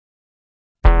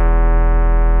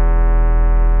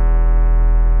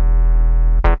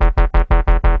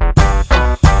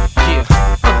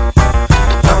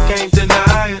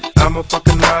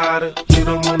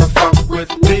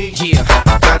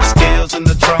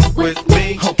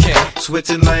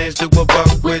Switching lanes to a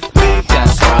buck with me.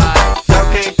 That's right.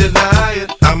 Y'all can't deny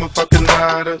it, I'm a fucking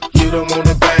rider. You don't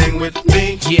wanna bang with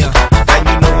me. Yeah. And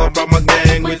you know I brought my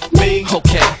gang with me.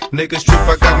 Okay. Niggas trip,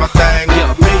 I got my thing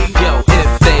with me. Yo,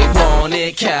 if they want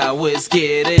it, cowards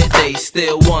get it. They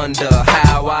still wonder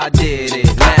how I did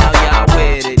it. Now y'all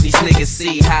with it. These niggas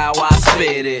see how I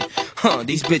spit it.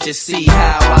 These bitches see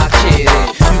how I kid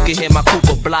it. You can hear my coupe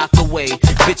a block away.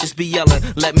 Bitches be yelling,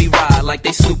 let me ride like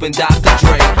they snooping Dr.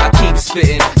 Dre. I keep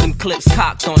spitting, them clips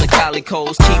cocked on the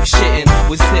calicos. Keep shitting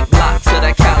with zip blocks of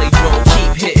that Cali dro.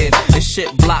 Keep hitting and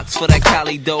shit blocks for that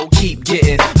Cali dough. Keep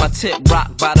getting my tip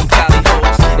rocked by them Cali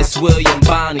hoes. It's William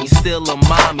Bonnie, still a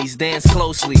mommies. Dance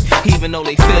closely, even though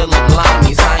they feel like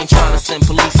limeys. I ain't trying to send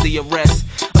police to your arrest.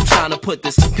 I'm trying to put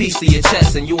this piece to your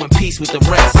chest and you in peace with the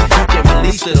rest. You can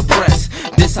release to the press.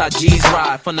 This how G's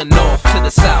ride from the north to the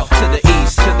south, to the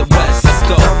east, to the west. Let's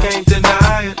go. Y'all can't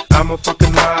deny it, I'm a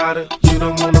fucking rider. You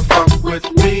don't wanna fuck with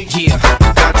me. Yeah.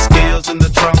 Got skills in the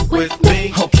trunk with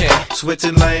me. Okay.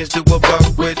 Switching lanes to a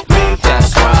buck with me.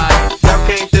 That's right. Y'all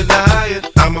can't deny it,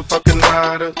 I'm a fucking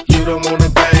rider. You don't wanna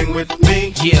bang with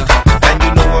me. Yeah. And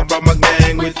you know I brought my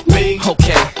gang with me.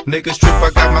 Okay. Niggas trip, I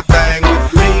got my thing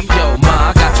with me. Yo, ma,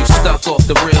 I got you stuck off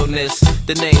the realness.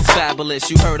 The name's fabulous,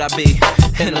 you heard I be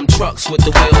in them trucks with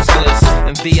the wheels gliss.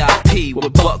 And VIP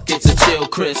with buckets of chill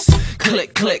Chris.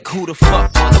 Click, click, who the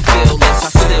fuck wanna feel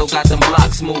this? I still got them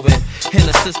blocks moving. In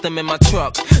a system in my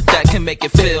truck that can make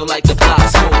it feel like the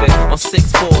block's moving. On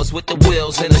 6-4s with the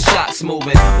wheels and the shocks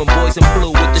moving. When boys in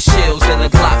blue with the shields and the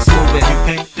Glocks moving. You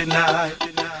can't deny it.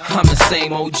 I'm the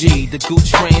same OG, the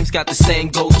Gooch frames got the same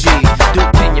Go-G.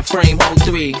 Duke in your frame, hold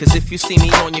 3. Cause if you see me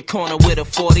on your corner with a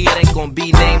 40, it ain't gonna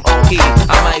be named OE.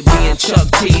 I might be in Chuck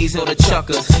T's or the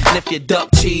Chuckers. And if you duck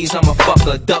cheese, I'm a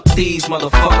fucker. Duck these,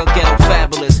 motherfucker, ghetto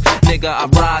fabulous. Nigga, I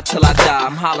ride till I die.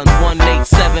 I'm hollering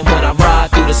 187 when I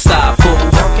ride through the side, fool.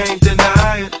 Y'all can't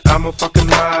deny it, I'm a fucking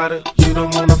rider. You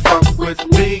don't wanna fuck with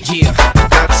me. Yeah.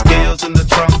 Got skills in the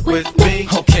trunk with me.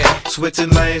 Okay. Switching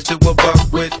lanes to a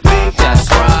buck with me. That's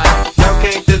right. Y'all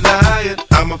can't deny it,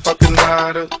 I'm a fucking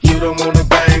rider. You don't wanna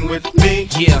bang with me.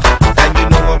 Yeah. And you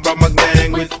know I brought my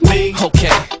gang with me. Okay.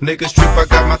 Niggas trip, I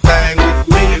got my thing with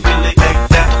me. It really ain't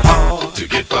that hard to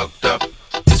get fucked up.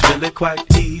 It's really quite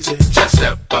easy. Just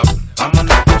step up. I'ma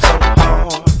knock him so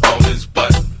hard on his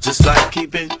butt. Just like he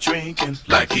been drinking,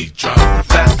 like he drunk. The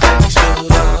fact that he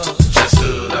stood up, just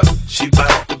stood up. She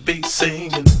bout to be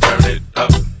singing, turn it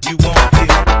up. You won't hear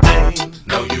a thing,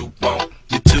 no you won't.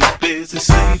 You're too busy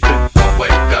sleeping, won't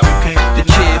wake up. You can't The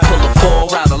kid pull a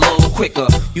 4 out a little quicker.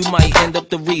 You might end up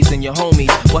the reason your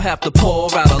homies will have to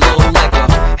pour out a little liquor.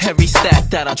 Every stack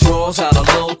that I draws out a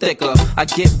little thicker. I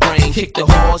get brain, kick the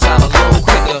whores out a little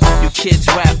quicker. You kids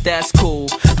rap, that's cool,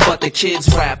 but the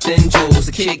kids rap in jewels.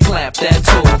 The kid clap that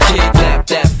tool, kidnap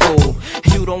that fool.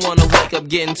 You don't wanna wake up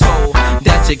getting told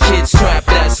that your kid's trapped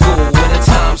at school. When the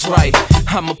time's right,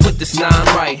 I'ma put this 9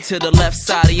 right to the left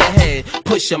side of your head.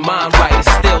 Push your mind right,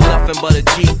 it's still nothing but a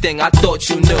G thing I thought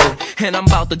you knew. And I'm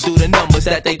about to do the numbers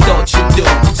that they thought you do.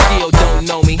 Still don't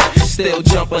know me, still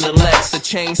jumping the Lex. The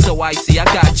chain so icy, I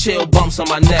got chill bumps on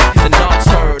my neck. The knocks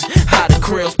heard, how the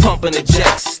krill's pumping the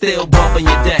jacks. Still bumping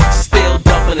your deck, still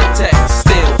dumping the text.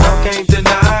 Still, I can't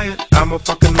deny it, I'm a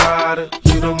fucking rider.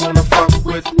 You don't wanna fuck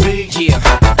with me. yeah,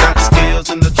 Got skills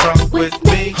in the trunk with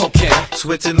me. okay,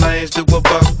 Switching lanes to a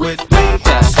buck with me.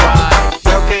 that's right,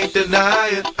 Y'all can't deny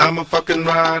it, I'm a fucking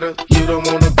rider. You don't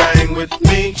wanna bang with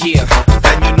me. yeah,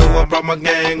 And you know I brought my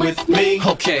gang with me.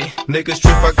 okay, Niggas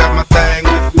trip, I got my thing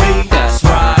with me. that's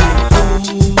right.